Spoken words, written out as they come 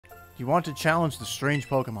You want to challenge the strange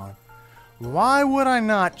Pokemon. Why would I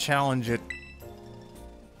not challenge it?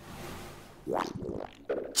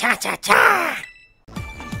 Cha-cha-cha!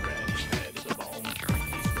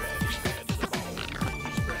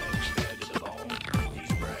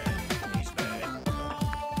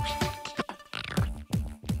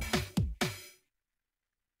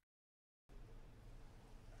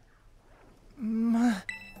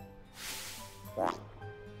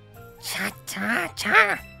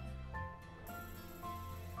 Cha-cha-cha!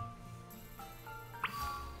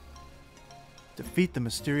 Defeat the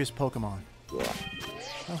mysterious Pokemon.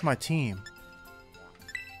 How's my team?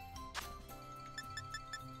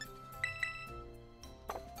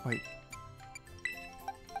 Wait.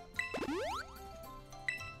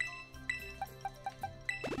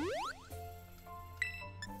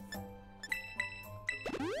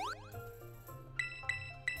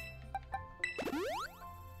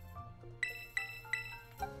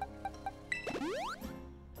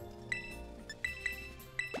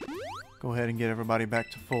 Go ahead and get everybody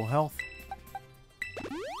back to full health.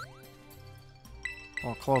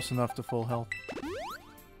 Or close enough to full health.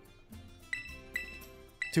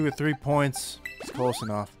 2 or 3 points is close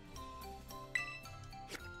enough.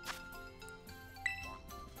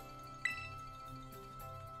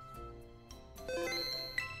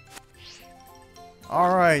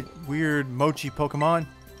 Alright, weird mochi Pokemon.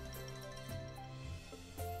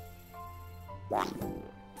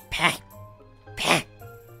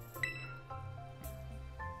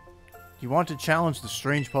 You want to challenge the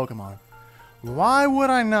strange Pokemon. Why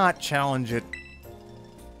would I not challenge it?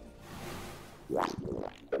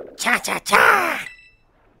 Cha-cha-cha!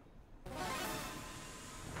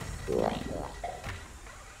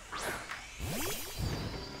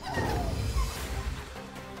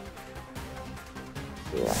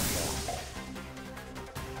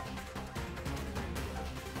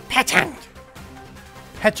 Pecharunt!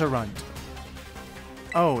 Pecharunt.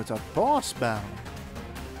 Oh, it's a boss battle.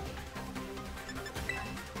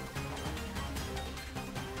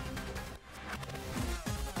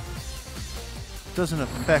 Doesn't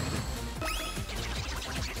affect it.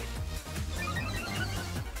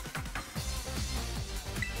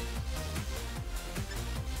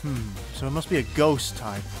 So it must be a ghost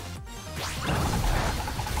type.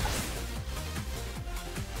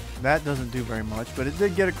 That doesn't do very much, but it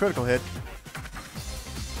did get a critical hit.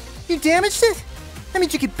 You damaged it? That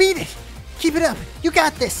means you can beat it. Keep it up. You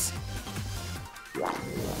got this.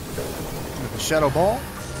 With a Shadow Ball.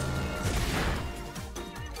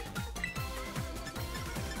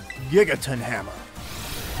 Gigaton Hammer.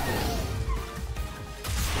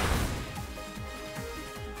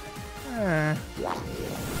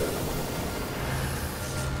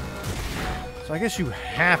 So I guess you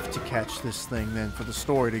have to catch this thing then for the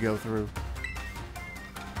story to go through.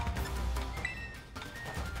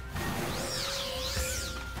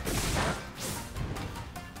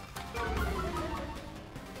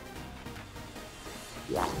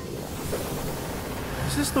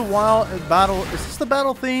 Is this the wild battle? Is this the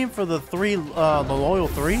battle theme for the the Loyal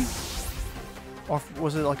 3? Or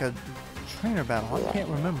was it like a trainer battle? I can't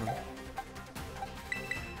remember.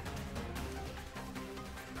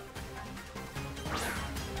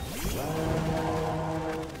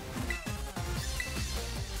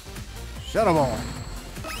 Shadow Ball.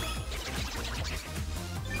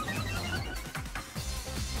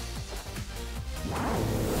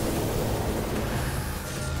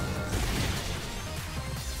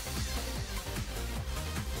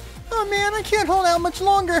 Oh man, I can't hold out much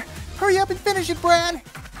longer. Hurry up and finish it, Brad.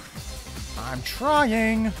 I'm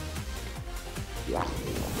trying.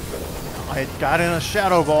 I got in a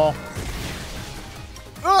Shadow Ball.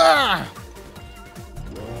 Ah!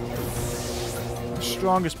 The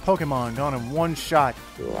strongest Pokemon gone in one shot.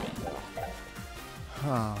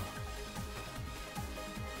 Huh.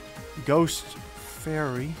 Ghost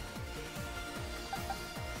Fairy.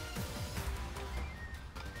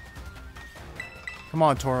 Come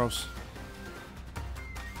on, Tauros.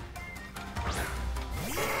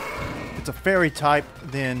 If it's a fairy type,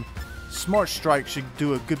 then Smart Strike should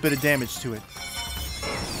do a good bit of damage to it.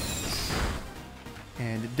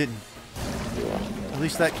 And it didn't. At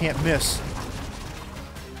least that can't miss.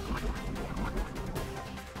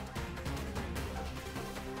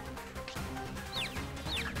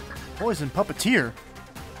 Poison Puppeteer.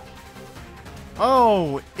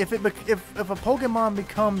 Oh, if a Pokemon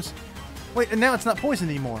becomes... Wait, and now it's not poisoned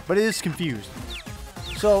anymore, but it is confused.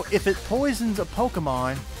 So, if it poisons a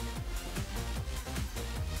Pokemon...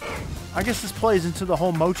 I guess this plays into the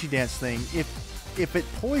whole Mochi Dance thing. If it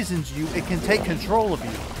poisons you, it can take control of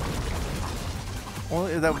you.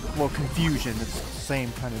 Well, confusion. It's the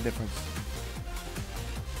same kind of difference.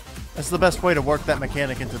 That's the best way to work that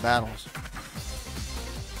mechanic into battles.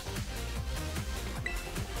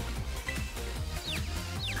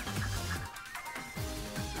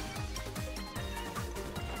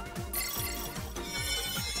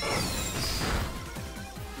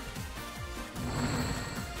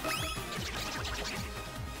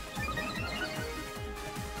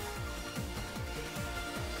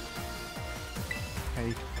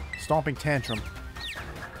 Okay, Stomping Tantrum.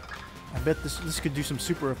 I bet this could do some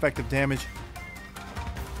super effective damage.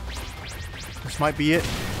 This might be it.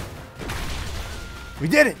 We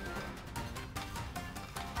did it!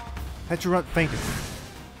 Pecharunt fainted.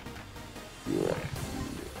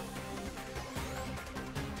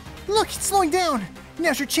 Look, it's slowing down.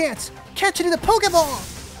 Now's your chance. Catch it in the Pokeball.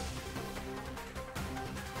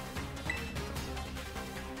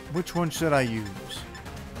 Which one should I use?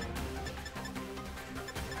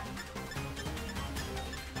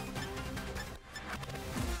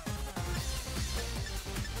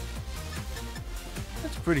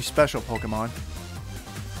 That's a pretty special Pokemon.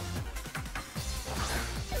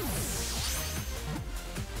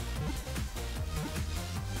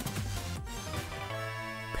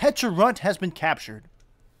 Pecharunt has been captured.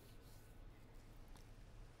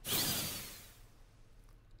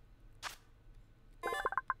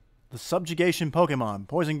 The subjugation Pokemon,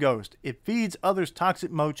 Poison Ghost. It feeds others toxic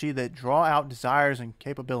mochi that draw out desires and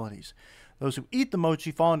capabilities. Those who eat the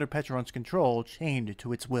mochi fall under Pecharunt's control, chained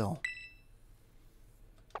to its will.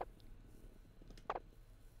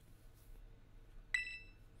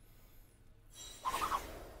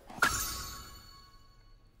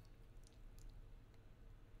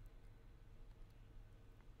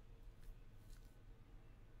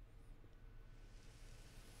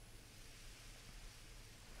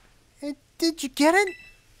 Did you get it?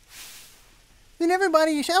 Then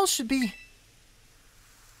everybody else should be.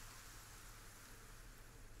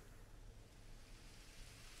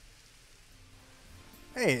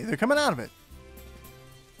 Hey, they're coming out of it.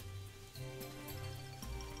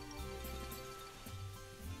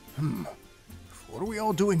 What are we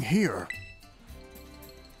all doing here?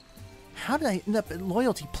 How did I end up at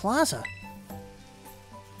Loyalty Plaza?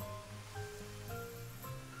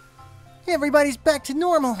 Everybody's back to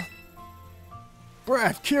normal.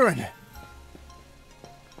 Brad, Kieran!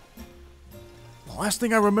 The last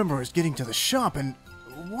thing I remember is getting to the shop and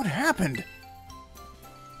what happened?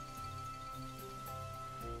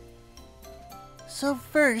 So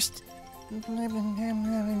first, and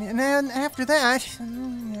then after that,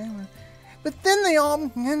 but then they all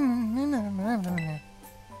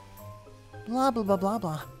blah blah blah blah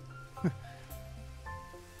blah.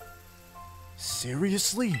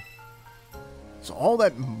 Seriously? So all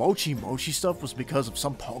that mochi stuff was because of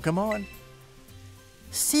some Pokemon?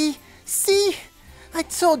 See? I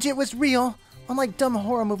told you it was real. Unlike dumb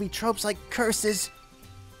horror movie tropes like curses.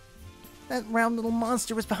 That round little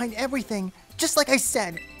monster was behind everything, just like I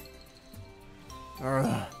said.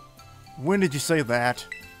 When did you say that?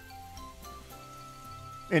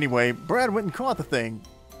 Anyway, Brad went and caught the thing,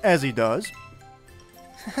 as he does.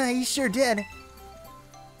 He sure did.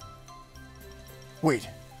 Wait,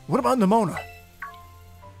 what about Nimona?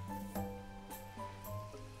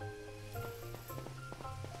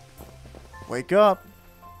 Wake up.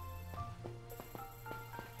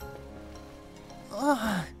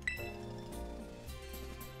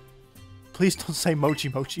 Please don't say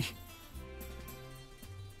mochi.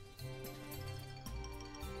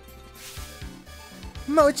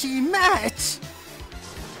 Mochi match!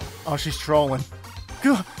 Oh, she's trolling.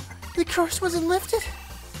 God, the curse wasn't lifted?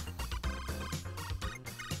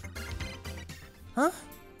 Huh?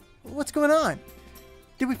 What's going on?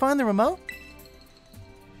 Did we find the remote?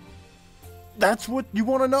 That's what you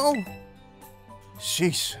want to know?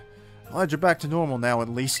 Sheesh. Glad you're back to normal now, at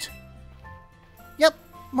least. Yep.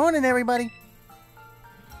 Morning, everybody.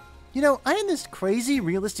 You know, I had this crazy,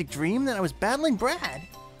 realistic dream that I was battling Brad.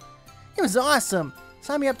 It was awesome.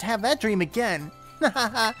 Sign me up to have that dream again.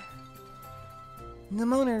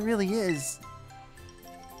 Nimona really is.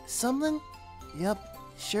 Something? Yep,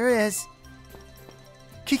 sure is.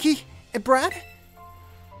 Kiki and Brad?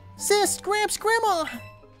 Sis, Gramps, Grandma!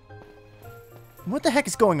 What the heck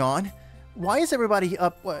is going on? Why is everybody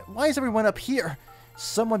up? Why is everyone up here?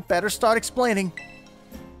 Someone better start explaining.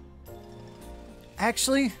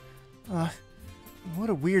 Actually, what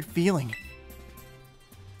a weird feeling.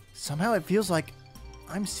 Somehow it feels like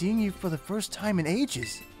I'm seeing you for the first time in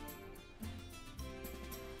ages.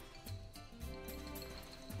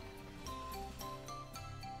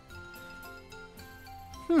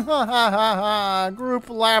 Ha ha ha ha! Group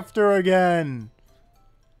laughter again.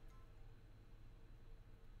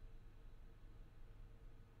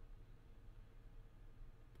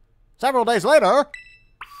 Several days later,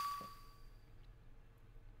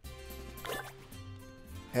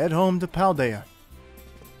 head home to Paldea.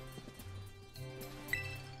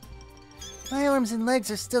 My arms and legs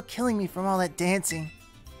are still killing me from all that dancing.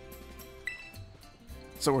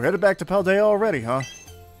 So we're headed back to Paldea already, huh?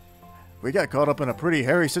 We got caught up in a pretty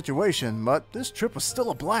hairy situation, but this trip was still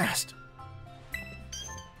a blast.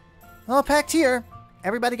 All packed here.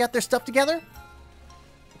 Everybody got their stuff together?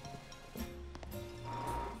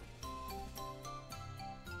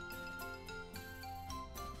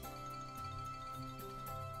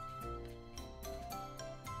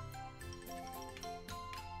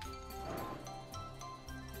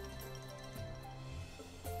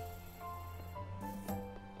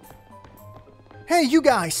 Hey, you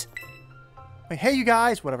guys! Wait, hey, you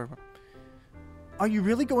guys, whatever. Are you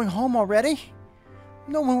really going home already?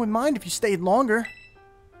 No one would mind if you stayed longer.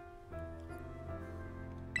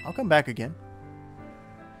 I'll come back again.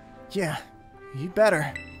 Yeah, you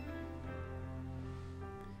better.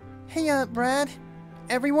 Hey, Brad,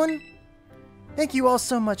 everyone, thank you all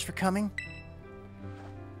so much for coming.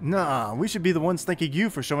 Nah, we should be the ones thanking you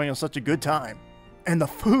for showing us such a good time. And the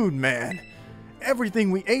food, man.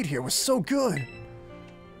 Everything we ate here was so good.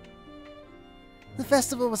 The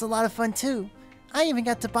festival was a lot of fun too. I even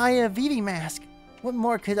got to buy a Vivi mask. What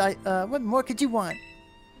more could you want?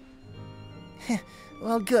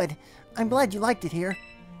 Well, good. I'm glad you liked it here.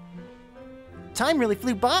 Time really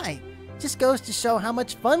flew by. Just goes to show how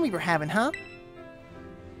much fun we were having, huh?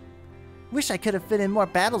 Wish I could have fit in more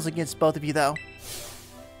battles against both of you, though.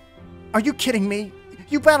 Are you kidding me?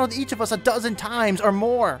 You battled each of us a dozen times or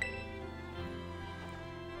more.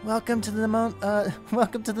 Welcome to the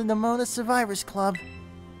Nemona Survivors Club.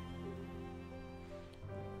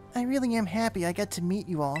 I really am happy I got to meet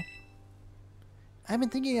you all. I've been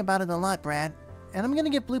thinking about it a lot, Brad, and I'm gonna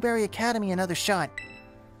give Blueberry Academy another shot.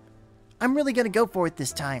 I'm really gonna go for it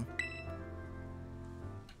this time.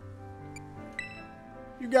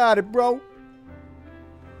 You got it, bro.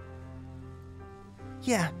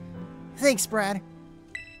 Yeah, thanks, Brad.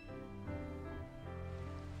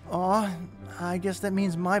 Aw, I guess that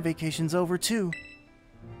means my vacation's over too.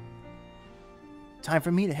 Time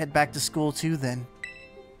for me to head back to school too then.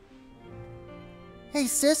 Hey,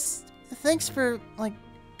 sis. Thanks for,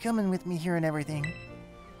 coming with me here and everything.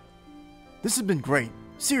 This has been great.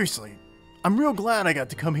 Seriously. I'm real glad I got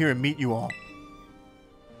to come here and meet you all.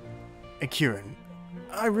 And Kieran,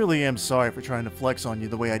 I really am sorry for trying to flex on you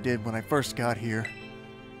the way I did when I first got here.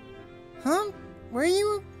 Huh? Were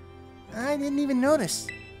you? I didn't even notice.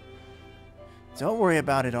 Don't worry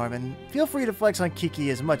about it, Armin. Feel free to flex on Kiki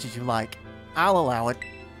as much as you like. I'll allow it.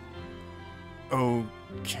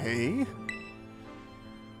 Okay.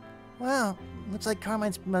 Wow, looks like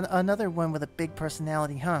Carmine's another one with a big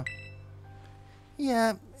personality, huh?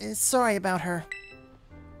 Yeah, sorry about her.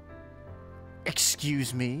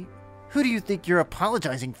 Excuse me? Who do you think you're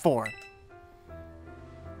apologizing for?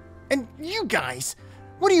 And you guys,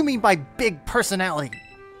 what do you mean by big personality?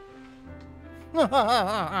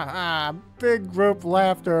 Big group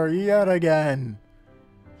laughter yet again.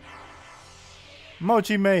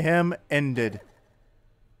 Mochi Mayhem ended.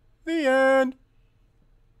 The end.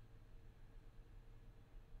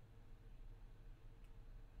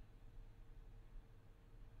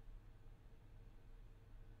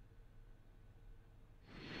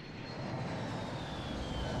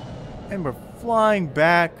 And we're flying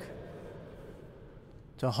back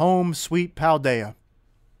to home sweet Paldea.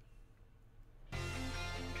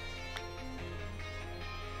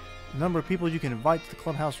 The number of people you can invite to the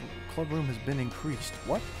club room has been increased.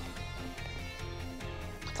 What?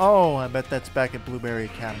 Oh, I bet that's back at Blueberry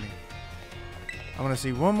Academy. I'm gonna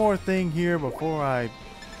see one more thing here before I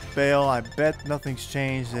bail. I bet nothing's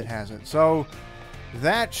changed. It hasn't. So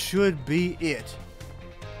that should be it.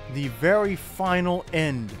 The very final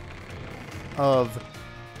end of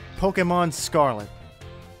Pokémon Scarlet.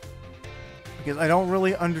 Because I don't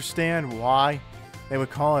really understand why they would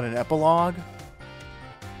call it an epilogue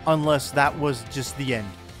unless that was just the end.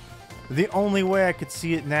 The only way I could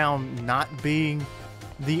see it now not being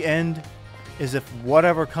the end is if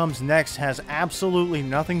whatever comes next has absolutely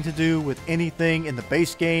nothing to do with anything in the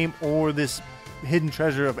base game or this hidden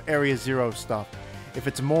treasure of Area Zero stuff. If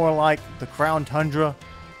it's more like the Crown Tundra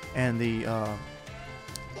and the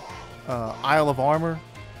Isle of Armor,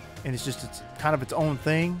 and it's kind of its own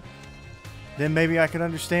thing, then maybe I could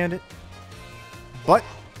understand it. But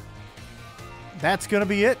that's gonna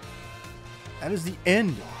be it. That is the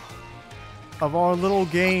end of our little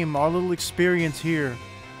game, our little experience here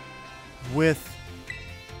with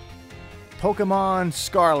Pokemon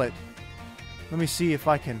Scarlet. Let me see if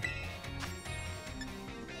I can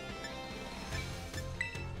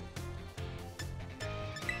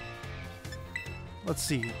Let's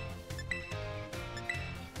see.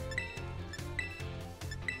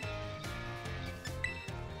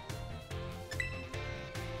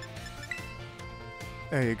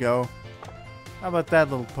 There you go. How about that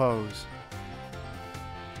little pose?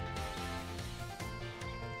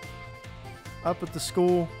 Up at the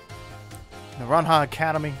school, the Ranha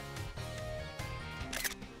Academy.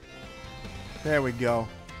 There we go.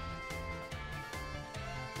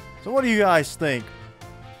 So what do you guys think?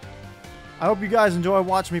 I hope you guys enjoy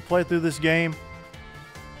watching me play through this game.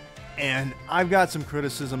 And I've got some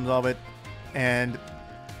criticisms of it. And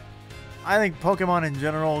I think Pokemon in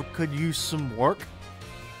general could use some work.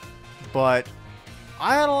 But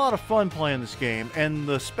I had a lot of fun playing this game, and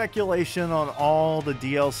the speculation on all the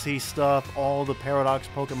DLC stuff, all the Paradox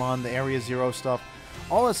Pokemon, the Area Zero stuff,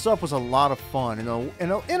 all that stuff was a lot of fun. In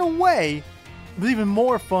a way, it was even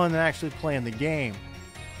more fun than actually playing the game.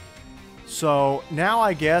 So now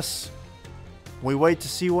I guess we wait to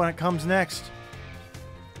see what comes next.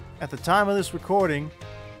 At the time of this recording,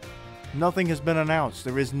 nothing has been announced.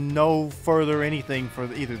 There is no further anything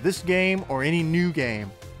for either this game or any new game.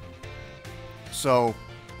 So,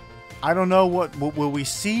 I don't know will we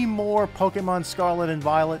see more Pokemon Scarlet and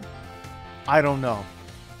Violet? I don't know.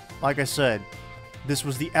 Like I said, this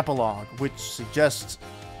was the epilogue, which suggests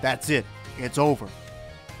that's it. It's over.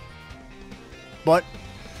 But,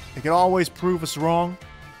 it can always prove us wrong.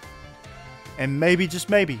 And maybe, just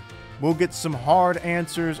maybe, we'll get some hard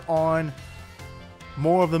answers on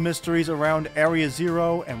more of the mysteries around Area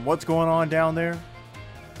Zero and what's going on down there.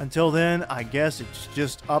 Until then, I guess it's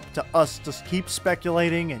just up to us to keep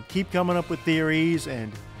speculating and keep coming up with theories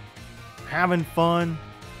and having fun.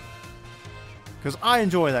 Because I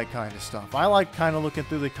enjoy that kind of stuff. I like kind of looking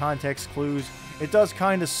through the context clues. It does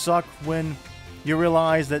kind of suck when you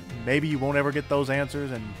realize that maybe you won't ever get those answers,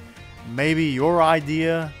 and maybe your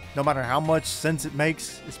idea, no matter how much sense it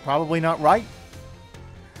makes, is probably not right.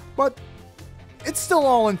 But it's still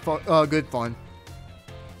all in good fun.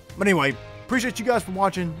 But anyway, appreciate you guys for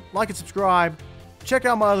watching. Like and subscribe. Check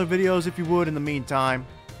out my other videos if you would in the meantime.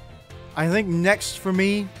 I think next for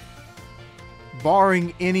me,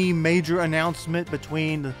 barring any major announcement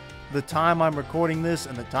between the time I'm recording this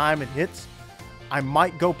and the time it hits, I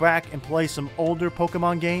might go back and play some older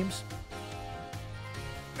Pokemon games.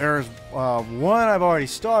 There's one I've already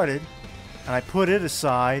started, and I put it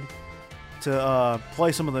aside to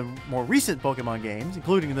play some of the more recent Pokemon games,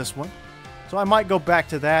 including this one. So I might go back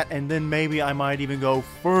to that, and then maybe I might even go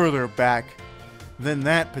further back than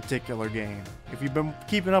that particular game. If you've been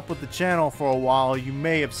keeping up with the channel for a while, you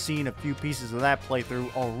may have seen a few pieces of that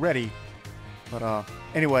playthrough already. But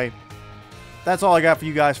anyway, that's all I got for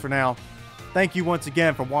you guys for now. Thank you once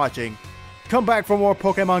again for watching. Come back for more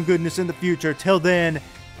Pokemon goodness in the future. Till then,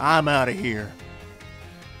 I'm out of here.